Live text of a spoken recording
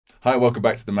Hi, welcome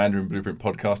back to the Mandarin Blueprint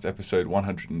Podcast, episode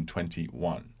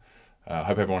 121. I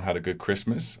hope everyone had a good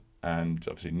Christmas, and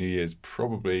obviously New Year's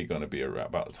probably going to be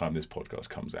about the time this podcast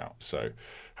comes out. So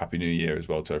Happy New Year as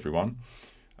well to everyone.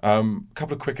 A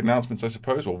couple of quick announcements, I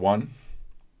suppose. Well, one,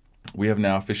 we have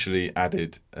now officially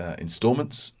added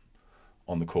installments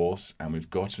on the course, and we've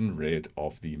gotten rid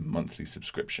of the monthly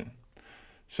subscription.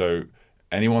 So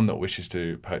anyone that wishes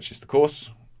to purchase the course,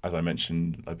 as I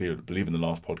mentioned, I believe in the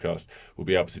last podcast, will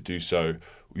be able to do so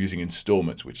using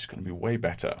installments, which is going to be way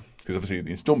better. Because obviously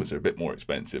the installments are a bit more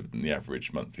expensive than the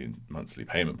average monthly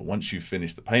payment. But once you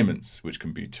finish the payments, which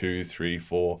can be 2, 3,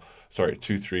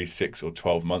 6, or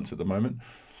 12 months at the moment,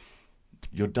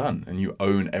 you're done and you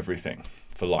own everything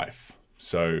for life.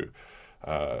 So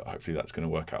hopefully that's going to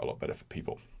work out a lot better for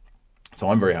people. So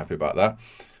I'm very happy about that.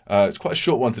 It's quite a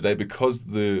short one today because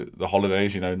the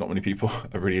holidays, not many people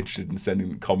are really interested in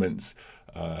sending comments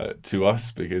to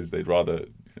us because they'd rather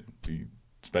be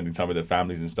spending time with their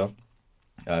families and stuff.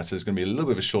 So it's going to be a little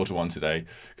bit of a shorter one today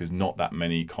because not that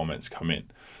many comments come in.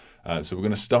 So we're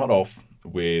going to start off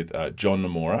with John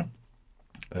Nomura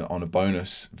on a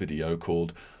bonus video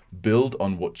called Build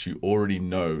on What You Already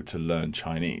Know to Learn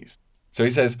Chinese. So he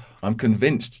says, I'm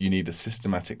convinced you need a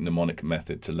systematic mnemonic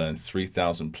method to learn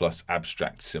 3,000 plus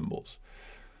abstract symbols.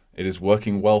 It is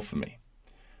working well for me.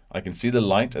 I can see the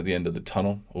light at the end of the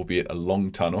tunnel, albeit a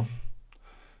long tunnel.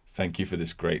 Thank you for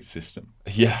this great system.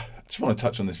 Yeah, I just want to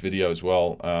touch on this video as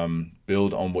well.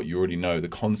 Build on what you already know. The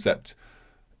concept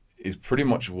is pretty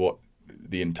much what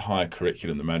the entire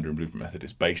curriculum, the Mandarin Blueprint Method,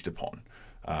 is based upon.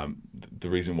 The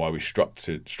reason why we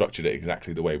structured it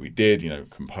exactly the way we did,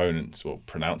 components or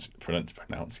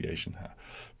pronunciation,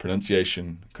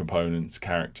 components,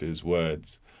 characters,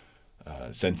 words,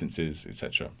 sentences,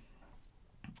 etc.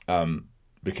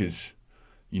 Because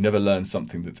you never learn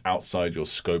something that's outside your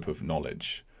scope of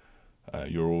knowledge.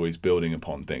 You're always building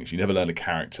upon things. You never learn a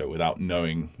character without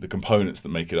knowing the components that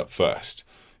make it up first.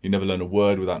 You never learn a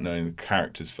word without knowing the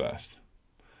characters first.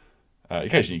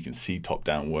 Occasionally you can see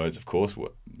top-down words, of course.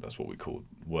 That's what we call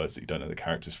words that you don't know the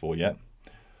characters for yet.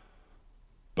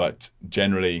 But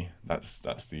generally, that's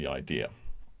the idea.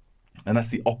 And that's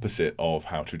the opposite of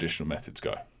how traditional methods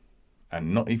go.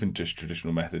 And not even just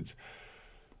traditional methods.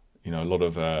 A lot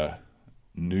of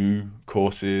new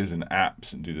courses and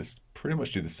apps and pretty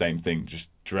much do the same thing, just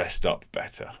dressed up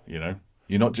better, You're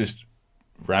not just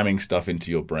ramming stuff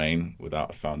into your brain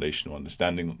without a foundational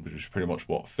understanding, which is pretty much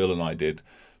what Phil and I did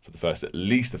for at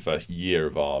least the first year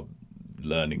of our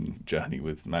learning journey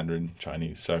with Mandarin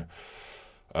Chinese. So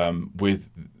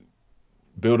with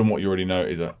build on what you already know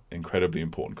is an incredibly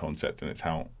important concept, and it's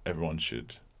how everyone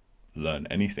should learn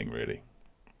anything really.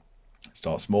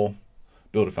 Start small,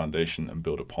 build a foundation, and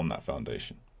build upon that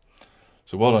foundation.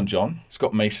 So well done, John.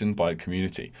 Scott Mason by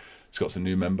Community. Scott's a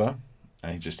new member,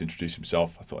 and he just introduced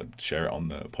himself. I thought I'd share it on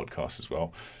the podcast as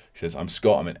well. He says, I'm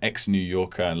Scott. I'm an ex-New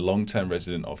Yorker and long-term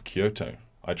resident of Kyoto.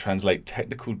 I translate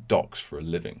technical docs for a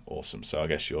living. Awesome. So I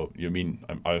guess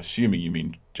I'm assuming you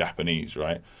mean Japanese,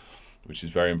 right? Which is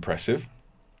very impressive.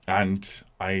 And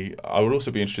I would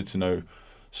also be interested to know,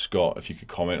 Scott, if you could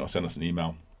comment or send us an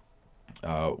email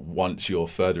once you're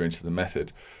further into the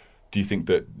method. Do you think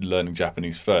that learning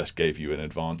Japanese first gave you an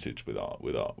advantage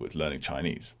with learning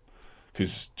Chinese?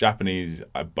 Because Japanese,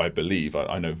 I believe,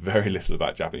 I know very little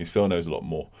about Japanese. Phil knows a lot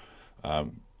more.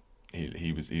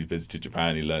 He visited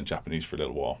Japan. He learned Japanese for a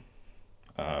little while,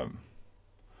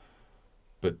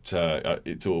 but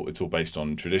it's all based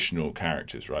on traditional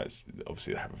characters, right?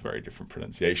 Obviously, they have very different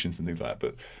pronunciations and things like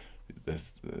that. But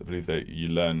I believe that you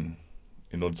learn,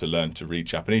 in order to learn to read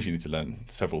Japanese, you need to learn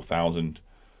several thousand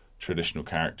traditional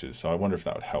characters. So I wonder if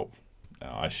that would help.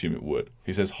 I assume it would.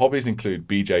 He says hobbies include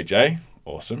BJJ,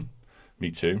 awesome,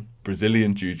 me too.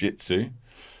 Brazilian Jiu-Jitsu,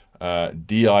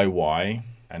 DIY,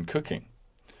 and cooking.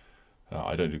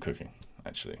 I don't do cooking,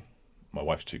 actually. My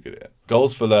wife's too good at it.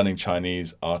 Goals for learning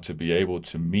Chinese are to be able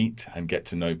to meet and get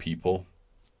to know people.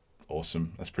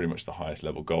 Awesome. That's pretty much the highest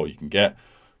level goal you can get.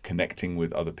 Connecting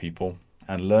with other people.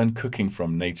 And learn cooking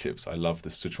from natives. I love the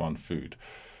Sichuan food.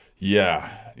 Yeah,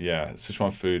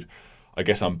 Sichuan food. I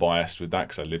guess I'm biased with that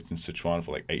because I lived in Sichuan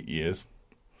for like 8 years.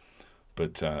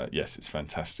 But yes, it's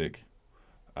fantastic.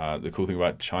 The cool thing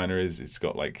about China is it's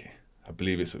got I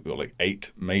believe it's got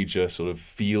 8 major sort of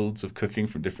fields of cooking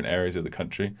from different areas of the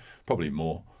country, probably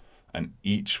more. And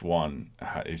each one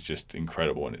is just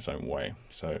incredible in its own way.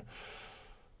 So,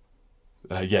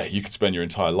 you could spend your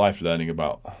entire life learning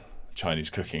about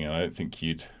Chinese cooking, and I don't think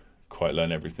you'd quite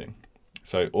learn everything.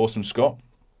 So, awesome, Scott.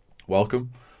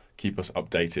 Welcome. Keep us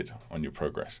updated on your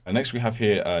progress. And next we have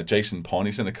here Jason Pond.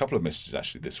 He sent a couple of messages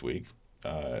actually this week.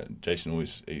 Jason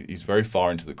he's very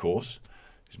far into the course.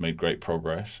 He's made great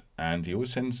progress, and he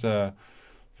always sends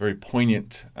very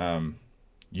poignant,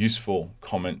 useful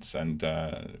comments and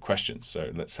questions.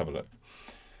 So let's have a look.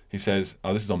 He says,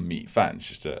 this is on Meet Fan. It's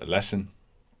just a lesson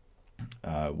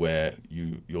where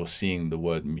you're seeing the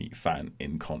word Meet Fan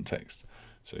in context.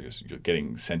 So you're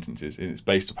getting sentences. And it's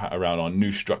based around our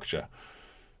new structure,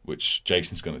 which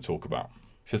Jason's going to talk about.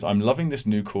 He says, I'm loving this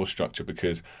new course structure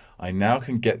because I now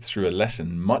can get through a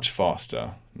lesson much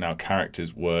faster. Now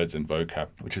characters, words, and vocab,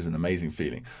 which is an amazing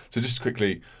feeling. So just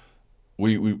quickly,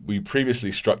 we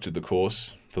previously structured the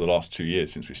course for the last 2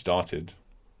 years since we started,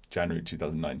 January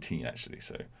 2019 actually.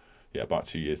 So yeah, about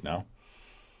 2 years now.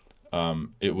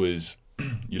 It was,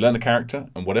 you learn a character,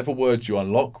 and whatever words you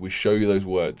unlock, we show you those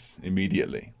words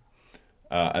immediately.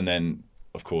 And then,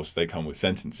 of course, they come with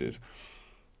sentences.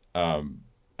 But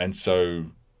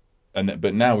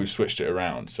now we've switched it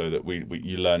around so that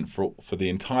you learn for the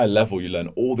entire level, you learn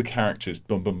all the characters,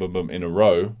 boom, boom, boom, boom, in a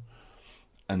row.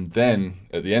 And then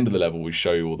at the end of the level, we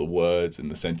show you all the words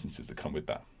and the sentences that come with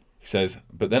that. He says,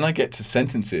 but then I get to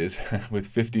sentences with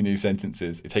 50 new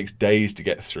sentences. It takes days to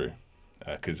get through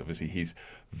because obviously he's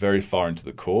very far into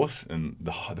the course. And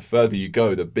the further you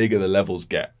go, the bigger the levels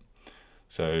get.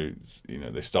 So,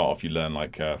 they start off, you learn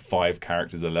like 5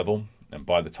 characters a level. And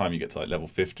by the time you get to like level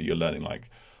 50, you're learning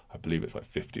I believe it's like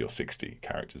 50 or 60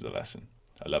 characters a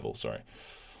level.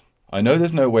 I know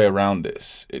there's no way around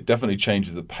this. It definitely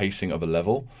changes the pacing of a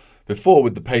level. Before,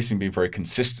 with the pacing being very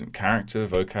consistent, character,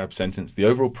 vocab, sentence, the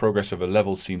overall progress of a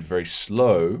level seemed very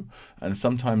slow and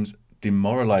sometimes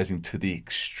demoralizing to the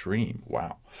extreme.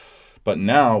 Wow. But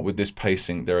now with this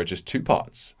pacing, there are just 2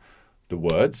 parts. The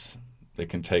words, they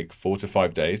can take 4 to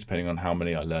 5 days, depending on how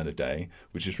many I learn a day,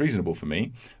 which is reasonable for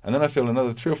me. And then I feel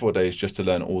another 3 or 4 days just to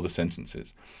learn all the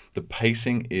sentences. The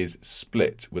pacing is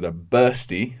split with a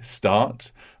bursty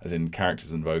start, as in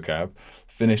characters and vocab,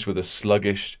 finished with a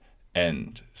sluggish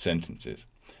end, sentences.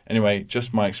 Anyway,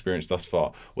 just my experience thus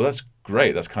far. Well, that's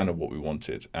great. That's kind of what we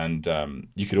wanted. And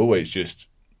you could always just,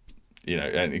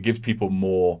 and it gives people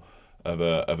more of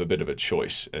a bit of a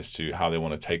choice as to how they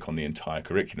want to take on the entire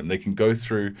curriculum. You can go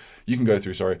through,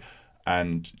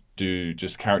 and do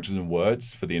just characters and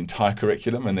words for the entire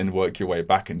curriculum and then work your way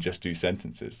back and just do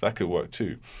sentences. That could work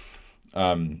too.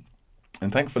 And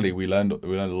thankfully we learned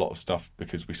a lot of stuff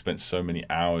because we spent so many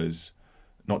hours,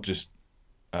 not just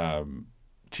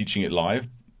teaching it live,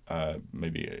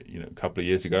 maybe a couple of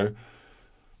years ago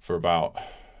for about,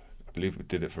 I believe we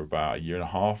did it for about 1.5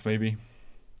 years maybe,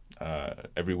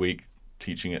 every week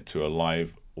teaching it to a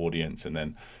live audience, and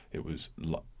then it was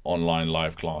online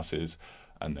live classes,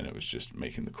 and then it was just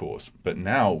making the course. But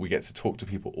now we get to talk to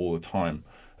people all the time.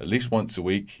 At least once a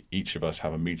week, each of us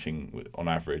have a meeting on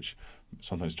average,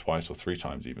 sometimes 2 or 3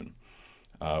 times even,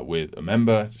 with a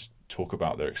member, just talk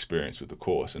about their experience with the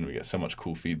course, and we get so much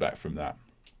cool feedback from that.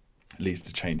 It leads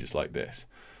to changes like this.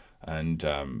 And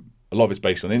a lot of it's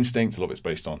based on instinct, a lot of it's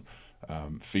based on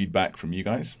feedback from you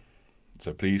guys.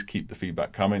 So please keep the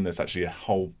feedback coming. There's actually a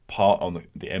whole part on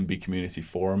the MB community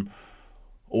forum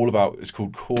all about, it's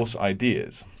called Course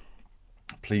Ideas.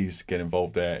 Please get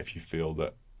involved there if you feel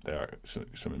that there are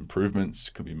some improvements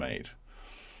could be made.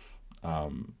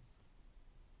 And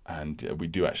we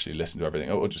do actually listen to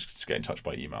everything, or just get in touch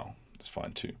by email. It's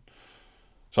fine too.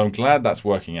 So I'm glad that's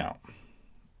working out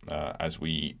as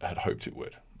we had hoped it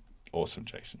would. Awesome,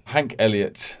 Jason. Hank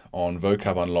Elliott on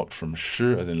Vocab Unlocked from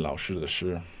Shi, as in Lao Shi the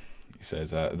Shi. He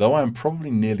says, though I am probably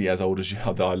nearly as old as you,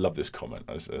 although I love this comment,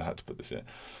 I had to put this in.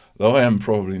 Though I am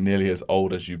probably nearly as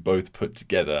old as you both put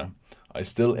together, I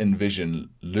still envision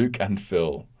Luke and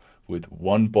Phil with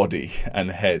one body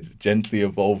and head gently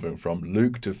evolving from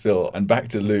Luke to Phil and back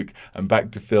to Luke and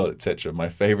back to Phil, etc. My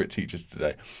favorite teachers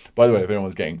today. By the way, if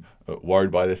anyone's getting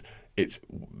worried by this,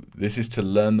 this is to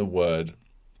learn the word.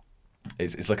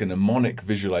 It's like a mnemonic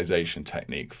visualization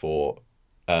technique for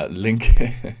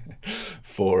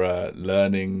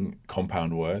learning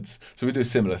compound words. So we do a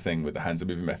similar thing with the hands and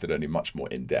moving method, only much more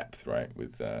in depth, right?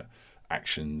 With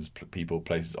actions, people,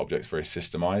 places, objects, very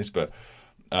systemized. But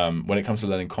when it comes to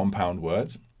learning compound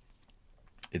words,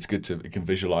 it's good it can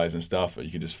visualize and stuff, or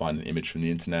you can just find an image from the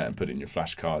internet and put it in your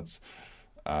flashcards.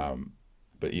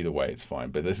 But either way, it's fine.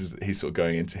 But he's sort of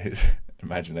going into his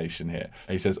imagination here.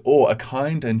 He says, or a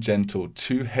kind and gentle,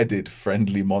 two-headed,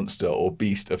 friendly monster or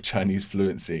beast of Chinese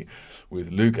fluency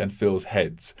with Luke and Phil's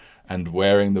heads and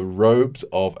wearing the robes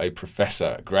of a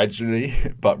professor, gradually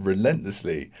but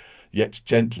relentlessly, yet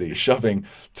gently shoving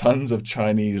tons of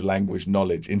Chinese language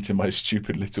knowledge into my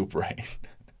stupid little brain.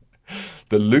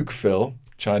 The Luke Phil,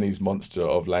 Chinese monster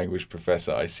of language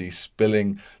professor, I see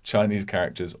spilling Chinese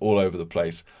characters all over the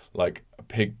place like a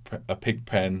pig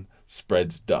pen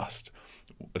spreads dust.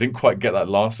 I didn't quite get that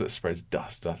last bit. Spreads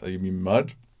dust. You mean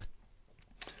mud?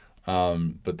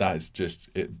 But that is just,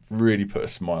 it really put a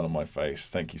smile on my face.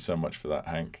 Thank you so much for that,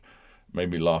 Hank. Made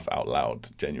me laugh out loud,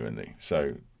 genuinely.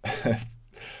 So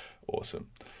awesome.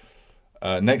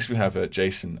 Next we have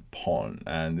Jason Pon,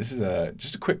 and this is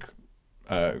just a quick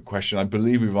question. I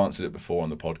believe we've answered it before on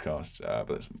the podcast,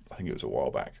 but I think it was a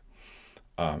while back.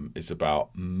 It's about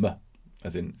m,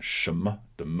 as in 什么,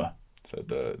 the m. So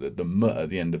the m at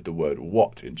the end of the word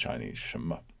what in Chinese, 什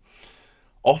么.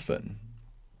 Often,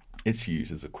 it's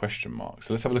used as a question mark.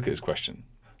 So let's have a look at this question.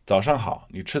 早上好，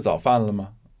你吃早饭了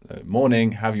吗?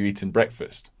 Morning, have you eaten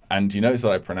breakfast? And you notice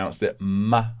that I pronounced it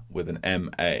ma with an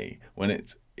M-A, when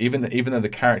it's, even though the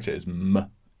character is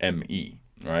M-E,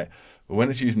 right? But when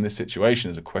it's used in this situation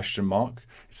as a question mark,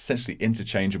 it's essentially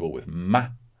interchangeable with ma,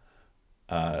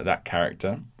 that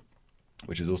character,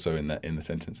 which is also in the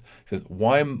sentence. It says,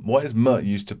 why is ma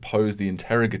used to pose the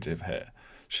interrogative here?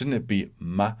 Shouldn't it be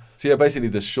ma? So yeah, basically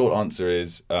the short answer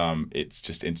is it's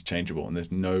just interchangeable and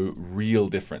there's no real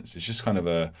difference. It's just kind of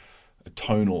a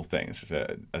tonal thing, it's just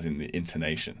as in the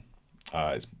intonation.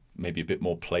 It's maybe a bit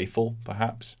more playful,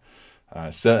 perhaps.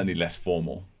 Certainly less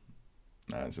formal.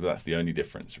 So that's the only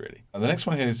difference, really. And the next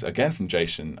one here is again from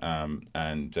Jason,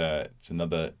 and it's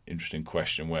another interesting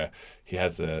question where he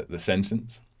has the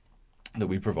sentence that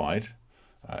we provide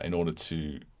in order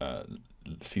to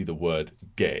see the word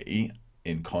 "给"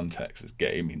 in context, as "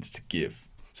给" means to give.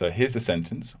 So here's the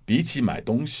sentence: 比起买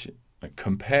东西,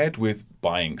 compared with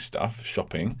buying stuff,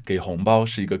 shopping, 给红包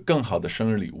是一个更好的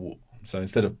生日礼物. So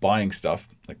instead of buying stuff,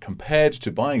 compared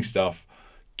to buying stuff,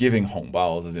 giving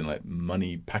hongbao, as in like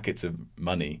money, packets of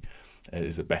money,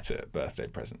 is a better birthday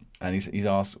present. And he's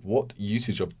asked, what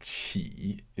usage of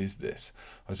qi is this?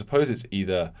 I suppose it's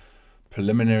either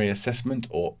preliminary assessment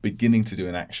or beginning to do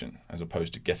an action, as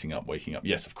opposed to getting up, waking up.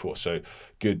 Yes, of course. So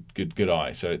good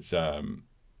eye. So it's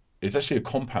actually a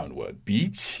compound word. 比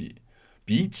起.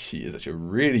 比起 is actually a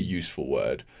really useful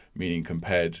word, meaning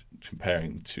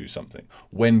comparing to something.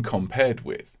 When compared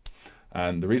with.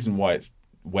 And the reason why it's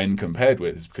when compared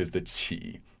with is because the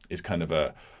qi is kind of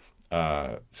a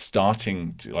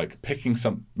starting to, like, picking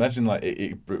some, imagine like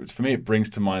for me it brings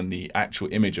to mind the actual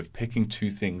image of picking two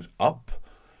things up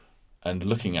and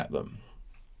looking at them.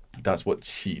 That's what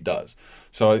qi does.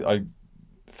 So I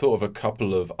thought of a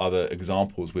couple of other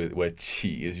examples where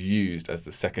qi is used as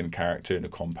the second character in a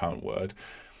compound word,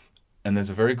 and there's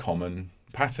a very common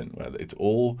pattern where it's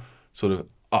all sort of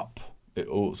up. It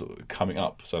all sort of coming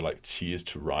up. So like qi is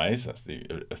to rise. That's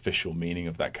the official meaning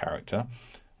of that character.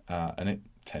 And it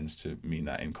tends to mean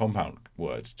that in compound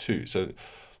words too. So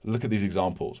look at these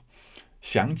examples.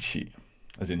 想起,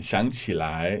 as in 想起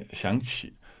来, 想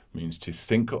起 means to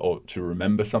think or to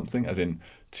remember something, as in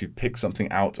to pick something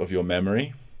out of your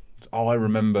memory. Oh, I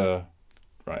remember,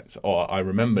 right? So, I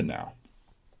remember now.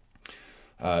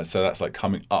 So that's like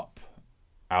coming up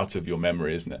out of your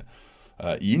memory, isn't it?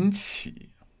 引起.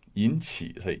 引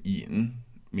起, so 引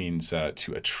means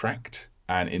to attract,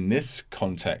 and in this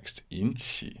context, 引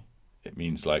起, it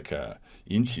means like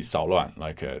引起骚乱,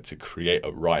 like to create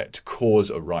a riot, to cause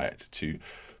a riot, to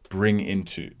bring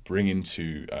into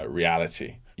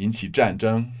reality. 引起战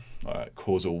争,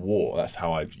 cause a war. That's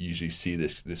how I usually see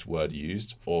this word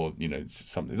used, or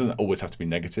something. It doesn't always have to be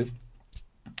negative,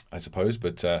 I suppose,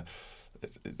 but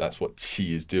that's what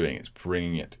qi is doing. It's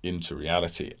bringing it into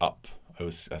reality, up.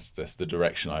 That's the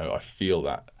direction I feel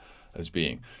that as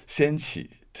being. 掀起,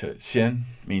 to 掀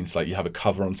means like you have a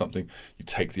cover on something, you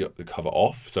take the cover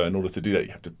off. So in order to do that,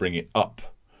 you have to bring it up,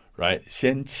 right?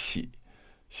 掀起.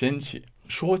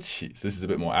 说起, so this is a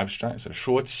bit more abstract. So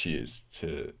说起 is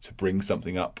to bring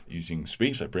something up using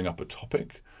speech, so bring up a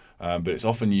topic. But it's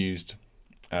often used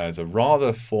as a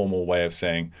rather formal way of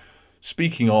saying,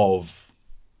 speaking of,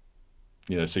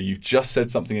 so you've just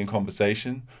said something in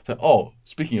conversation. So,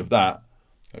 speaking of that,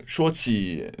 说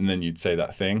起, and then you'd say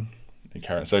that thing.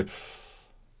 So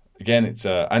again, it's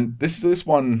and this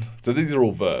one. So these are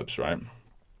all verbs, right?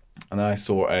 And then I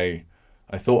thought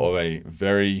of a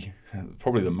very,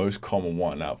 probably the most common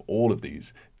one out of all of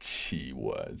these qi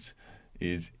words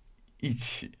is 一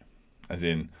起, as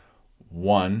in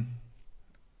one,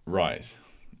 rise.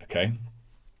 Okay,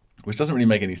 which doesn't really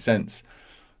make any sense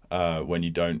when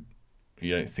you don't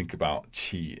think about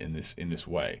qi in this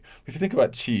way. If you think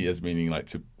about qi as meaning like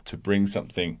to bring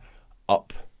something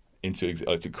up into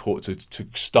to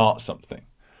start something,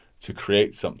 to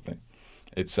create something,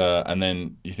 it's and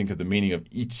then you think of the meaning of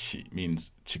一起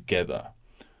means together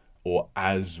or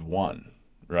as one,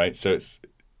 right? So it's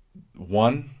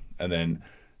one and then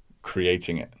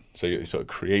creating it, So you're sort of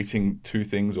creating two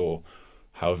things or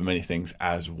however many things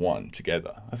as one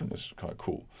together. I think that's quite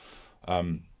cool.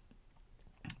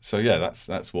 So yeah,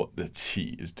 that's what the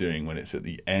qi is doing when it's at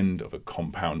the end of a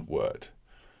compound word.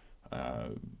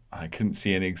 I couldn't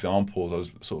see any examples. I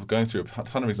was sort of going through a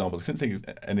ton of examples. I couldn't think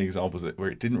of any examples where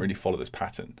it didn't really follow this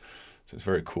pattern. So it's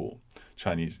very cool.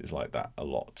 Chinese is like that a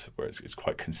lot, where it's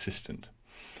quite consistent.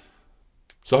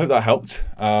 So I hope that helped.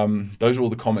 Those are all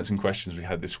the comments and questions we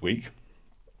had this week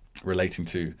relating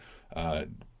to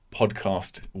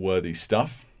podcast-worthy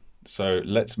stuff. So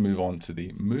let's move on to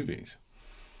the movies.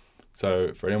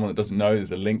 So for anyone that doesn't know,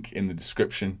 there's a link in the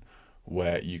description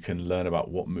where you can learn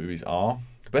about what movies are.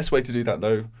 The best way to do that,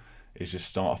 though, is just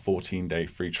start a 14-day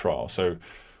free trial. So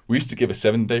we used to give a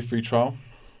 7-day free trial,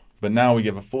 but now we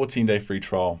give a 14-day free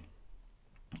trial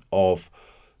of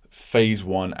Phase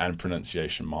 1 and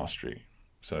Pronunciation Mastery.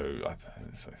 So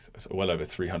it's well over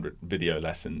 300 video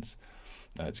lessons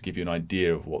to give you an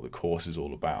idea of what the course is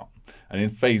all about. And in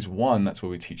Phase 1, that's where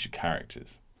we teach you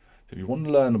characters. So if you want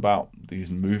to learn about these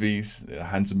movies, the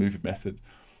Hanzi movie method,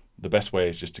 the best way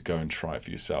is just to go and try it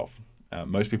for yourself.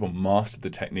 Most people master the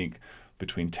technique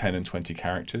between 10 and 20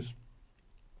 characters.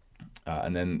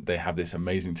 And then they have this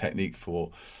amazing technique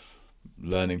for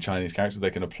learning Chinese characters they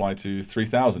can apply to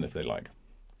 3,000 if they like,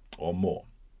 or more.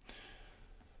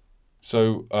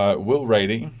 So Will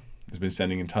Rady has been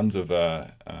sending in tons of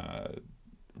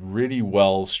really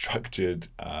well-structured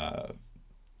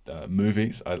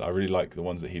movies. I really like the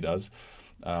ones that he does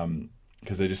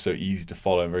because they're just so easy to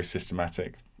follow and very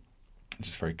systematic,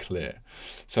 just very clear.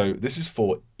 So this is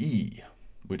for Yi,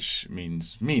 which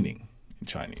means meaning in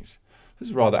Chinese. This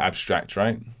is rather abstract,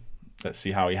 right? Let's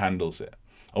see how he handles it.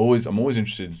 I'm always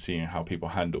interested in seeing how people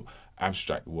handle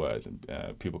abstract words, and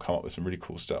people come up with some really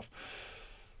cool stuff.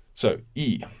 So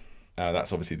Yi,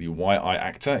 that's obviously the YI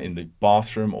actor in the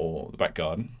bathroom or the back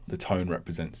garden. The tone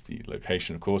represents the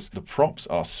location, of course. The props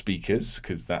are speakers,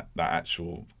 because that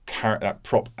actual that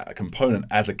prop component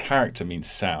as a character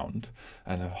means sound,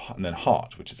 and then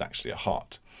heart, which is actually a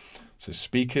heart. So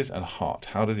speakers and heart.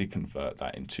 How does he convert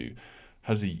that into?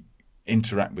 How does he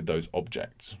interact with those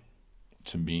objects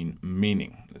to mean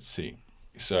meaning? Let's see.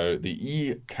 So the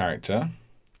E character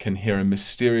can hear a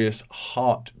mysterious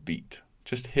heartbeat,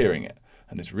 just hearing it,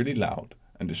 and it's really loud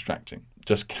and distracting.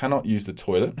 Just cannot use the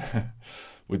toilet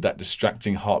with that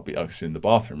distracting heartbeat. Oh, it's in the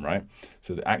bathroom, right?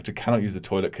 So the actor cannot use the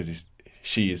toilet because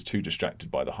she is too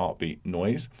distracted by the heartbeat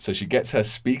noise. So she gets her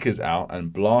speakers out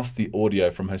and blasts the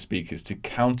audio from her speakers to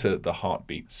counter the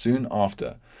heartbeat. Soon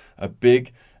after, a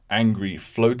big, angry,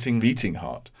 floating, beating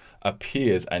heart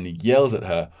appears and yells at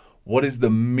her, "What is the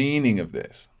meaning of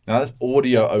this?" Now that's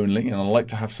audio only, and I like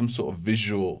to have some sort of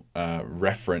visual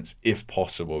reference if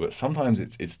possible, but sometimes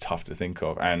it's tough to think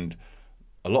of, and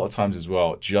a lot of times as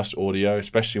well, just audio,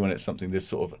 especially when it's something this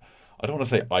sort of, I don't want to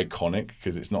say iconic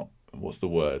because it's not, what's the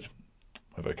word?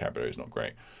 My vocabulary is not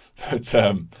great,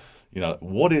 but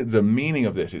what is the meaning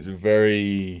of this? It's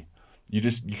very, you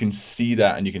can see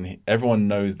that, and everyone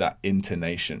knows that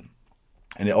intonation,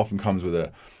 and it often comes with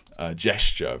a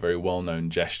gesture, a very well-known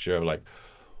gesture of like,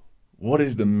 what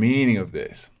is the meaning of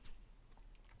this?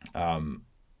 So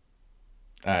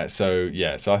I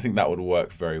think that would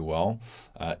work very well.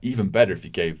 Even better if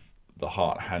you gave the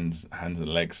heart hands and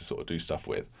legs to sort of do stuff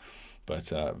with.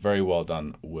 But very well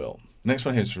done, Will. Next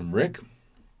one here is from Rick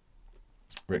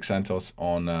Santos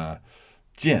on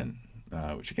jian,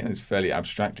 which again is fairly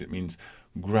abstract. It means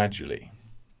gradually.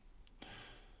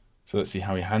 So let's see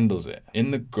how he handles it.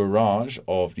 In the garage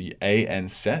of the AN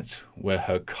set, where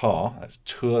her car,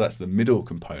 that's the middle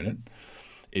component,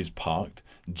 is parked,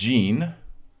 Jean,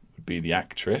 would be the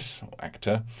actress or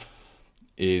actor,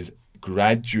 is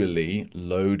gradually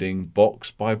loading box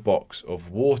by box of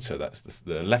water, that's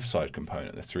the left side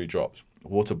component, the 3 drops,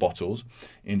 water bottles,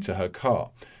 into her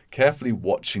car, carefully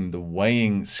watching the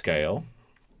weighing scale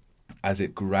as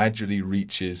it gradually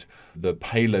reaches the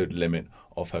payload limit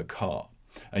of her car.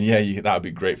 And that would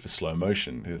be great for slow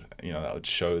motion, because that would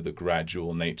show the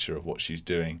gradual nature of what she's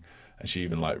doing, and she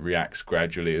even reacts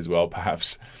gradually as well,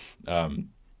 perhaps.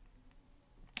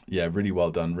 Really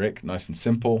well done, Rick. Nice and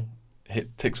simple.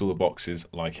 Ticks all the boxes,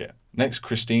 like it. Next,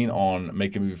 Christine on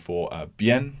Make a Movie for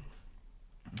Bien,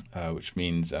 which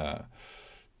means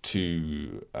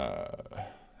to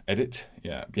edit.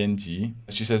 Bianji.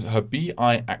 She says her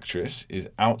BI actress is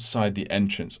outside the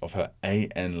entrance of her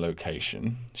AN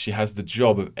location. She has the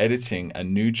job of editing a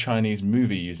new Chinese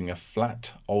movie using a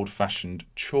flat, old-fashioned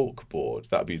chalkboard.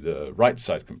 That would be the right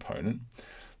side component.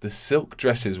 The silk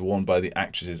dresses worn by the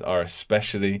actresses are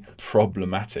especially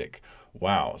problematic.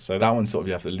 Wow. So that one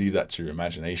you have to leave that to your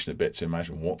imagination a bit to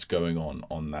imagine what's going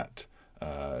on that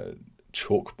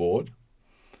chalkboard,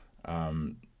 or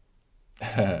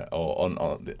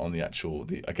on the actual,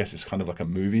 I guess it's kind of like a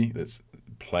movie that's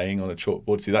playing on a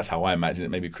chalkboard. See, that's how I imagine it.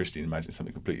 Maybe Christine imagines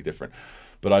something completely different.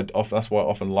 But that's why I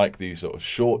often like these sort of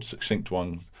short, succinct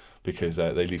ones, because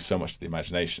they leave so much to the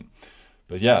imagination.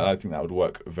 But yeah, I think that would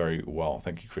work very well.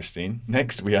 Thank you, Christine.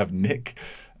 Next, we have Nick.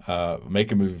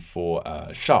 Make a movie for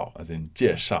Shao, as in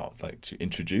介绍, like to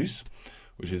introduce,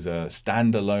 which is a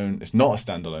standalone. It's not a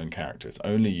standalone character. It's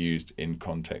only used in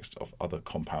context of other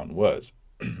compound words.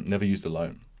 Never used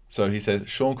alone. So he says,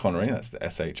 Sean Connery, that's the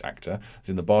SH actor, is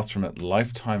in the bathroom at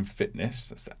Lifetime Fitness,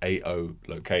 that's the AO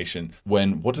location,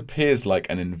 when what appears like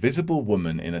an invisible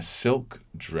woman in a silk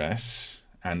dress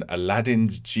and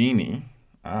Aladdin's genie,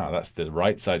 that's the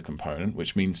right side component,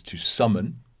 which means to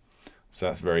summon. So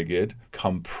that's very good.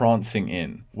 Come prancing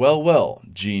in. Well,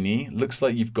 Genie, looks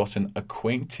like you've gotten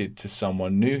acquainted to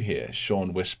someone new here,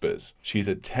 Sean whispers. She's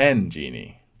a 10,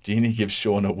 Genie. Genie gives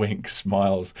Sean a wink,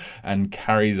 smiles, and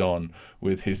carries on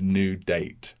with his new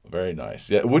date. Very nice.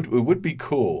 Yeah, it would be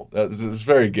cool. It's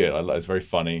very good. It's very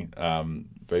funny,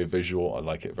 very visual. I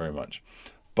like it very much.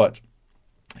 But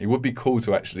it would be cool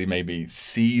to actually maybe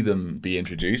see them be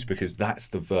introduced, because that's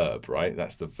the verb, right?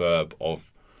 That's the verb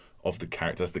of the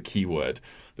character. That's the key word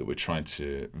that we're trying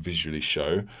to visually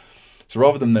show. So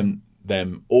rather than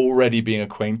them already being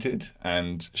acquainted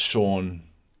and Sean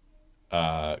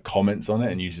comments on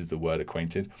it and uses the word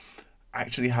acquainted,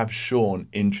 actually have Sean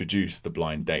introduce the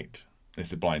blind date.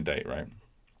 It's a blind date, right?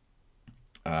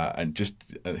 And just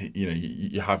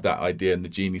you have that idea, and the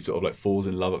genie sort of like falls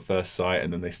in love at first sight,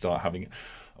 and then they start having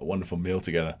a wonderful meal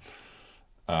together.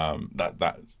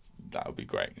 That would be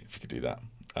great if you could do that.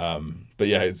 But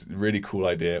yeah, it's a really cool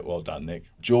idea. Well done, Nick.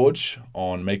 George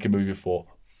on Make a Movie for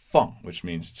Fun, which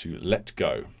means to let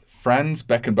go. Franz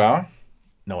Beckenbauer,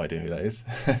 no idea who that is,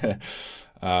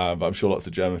 but I'm sure lots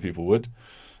of German people would,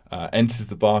 enters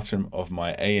the bathroom of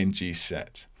my A&G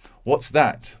set. What's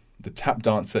that? The tap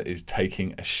dancer is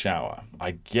taking a shower.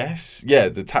 I guess, yeah,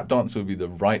 the tap dancer would be the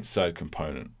right side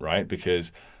component, right?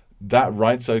 Because that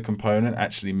right side component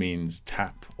actually means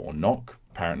tap or knock,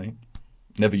 apparently.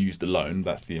 Never used alone.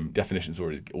 That's the definition's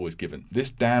always given. This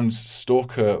damned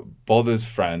stalker bothers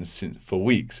Franz for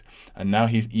weeks, and now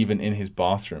he's even in his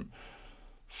bathroom.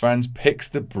 Franz picks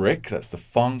the brick. That's the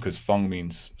feng, because feng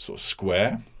means sort of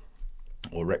square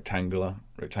or rectangular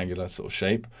sort of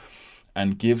shape,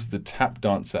 and gives the tap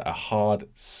dancer a hard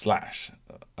slash.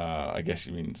 I guess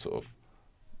you mean sort of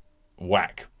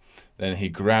whack. Then he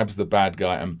grabs the bad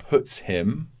guy and puts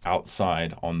him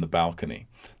outside on the balcony.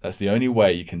 That's the only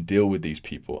way you can deal with these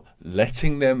people.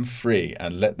 Letting them free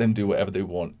and let them do whatever they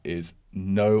want is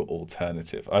no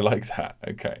alternative. I like that.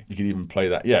 Okay. You can even play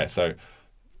that. Yeah, so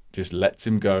just lets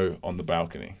him go on the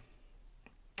balcony.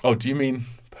 Oh, do you mean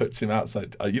puts him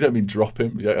outside? You don't mean drop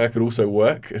him? Yeah, that could also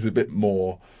work. It's a bit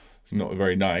more, it's not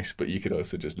very nice, but you could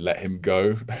also just let him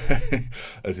go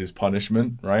as his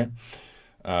punishment, right?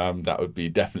 That would be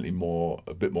definitely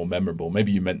a bit more memorable.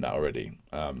 Maybe you meant that already.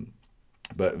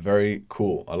 But very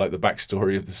cool. I like the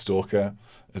backstory of the stalker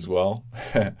as well.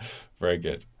 Very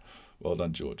good. Well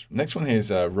done, George. Next one here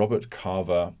is Robert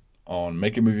Carver on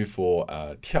Make a Movie for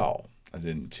Tiao, as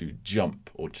in to jump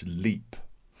or to leap.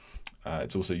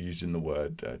 It's also used in the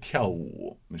word 跳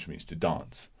舞, which means to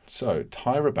dance. So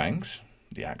Tyra Banks,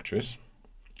 the actress,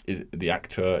 is the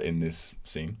actor in this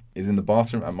scene, is in the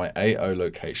bathroom at my AO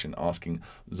location asking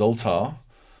Zoltar,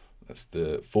 that's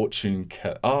the fortune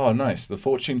the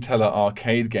fortune teller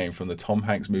arcade game from the Tom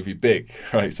Hanks movie Big,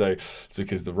 right? So it's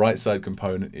because the right side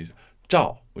component is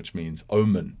照, which means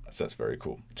omen. So that's very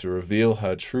cool. To reveal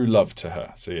her true love to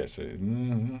her. So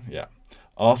yeah.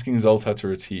 Asking Zoltar to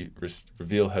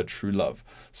reveal her true love.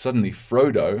 Suddenly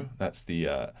Frodo, that's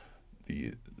the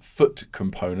foot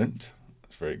component,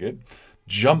 that's very good,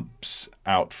 jumps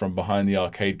out from behind the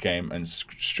arcade game and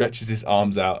stretches his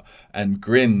arms out and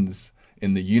grins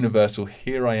in the universal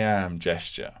 "Here I am"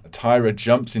 gesture. Tyra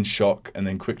jumps in shock and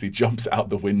then quickly jumps out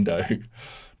the window,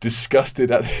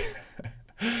 disgusted at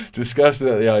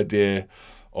the idea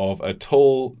of a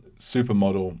tall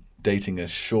supermodel dating a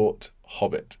short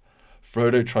hobbit.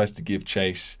 Frodo tries to give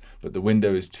chase, but the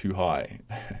window is too high,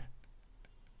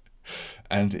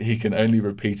 and he can only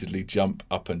repeatedly jump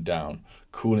up and down,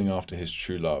 calling after his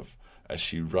true love as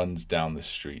she runs down the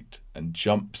street and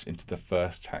jumps into the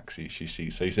first taxi she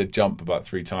sees. So he said jump about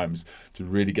 3 times to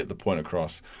really get the point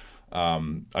across.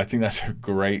 I think that's a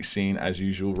great scene as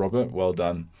usual, Robert. Well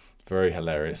done. Very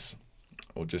hilarious,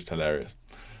 or just hilarious.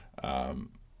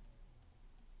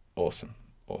 Awesome.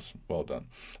 Well done.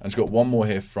 And it's got one more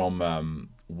here from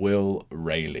Will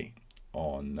Rayleigh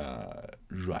on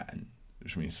Ruan,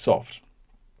 which means soft.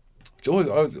 which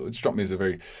always it struck me as a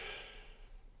very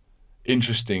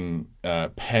interesting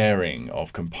pairing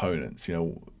of components.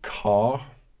 Car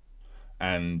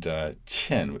and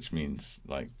tian, which means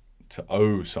like to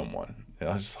owe someone.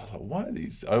 I was like, why are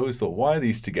these? I always thought, why are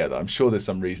these together? I'm sure there's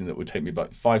some reason that would take me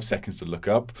about 5 seconds to look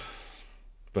up,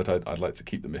 but I'd like to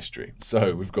keep the mystery.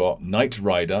 So we've got Knight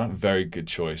Rider, very good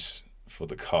choice for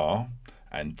the car,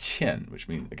 and tian, which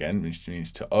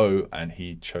means to owe, and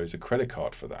he chose a credit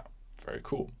card for that. Very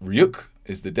cool. Ryuk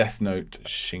is the Death Note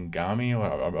Shingami.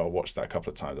 I watched that a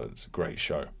couple of times. It's a great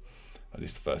show. At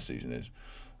least the first season is.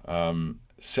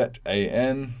 Set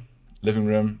AN, living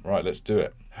room. Right, let's do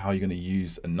it. How are you going to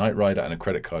use a Knight Rider and a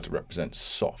credit card to represent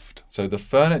soft? So the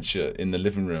furniture in the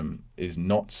living room is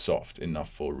not soft enough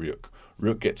for Ryuk.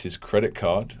 Ryuk gets his credit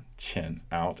card, tian,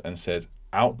 out and says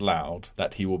out loud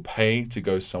that he will pay to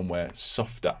go somewhere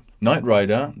softer. Knight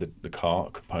Rider, the car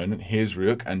component, hears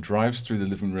Ryuk and drives through the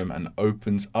living room and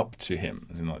opens up to him,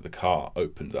 as in like the car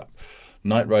opens up.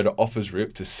 Knight Rider offers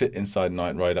Ryuk to sit inside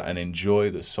Knight Rider and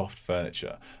enjoy the soft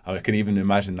furniture. I can even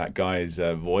imagine that guy's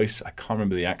voice. I can't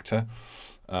remember the actor,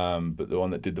 but the one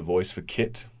that did the voice for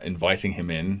Kit, inviting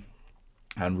him in.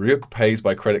 And Ryuk pays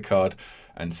by credit card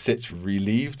and sits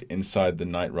relieved inside the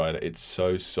Knight Rider. It's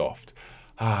so soft.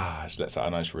 Just lets out a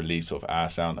nice relief sort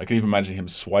of sound. I can even imagine him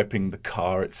swiping the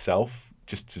car itself.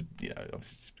 Just to,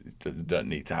 obviously you don't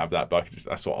need to have that, but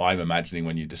that's what I'm imagining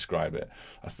when you describe it.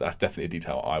 That's definitely a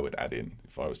detail I would add in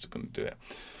if I was going to do it.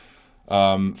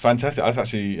 Fantastic. That's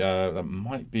actually, that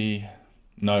might be,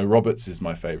 no, Roberts is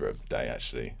my favourite of the day,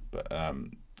 actually. But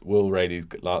Will Rayleigh,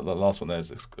 the last one there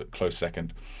is a close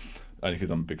second, only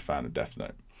because I'm a big fan of Death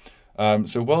Note.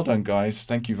 So well done, guys.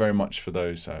 Thank you very much for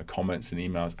those comments and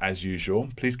emails, as usual.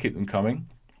 Please keep them coming,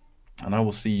 and I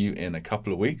will see you in a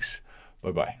couple of weeks.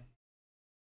 Bye-bye.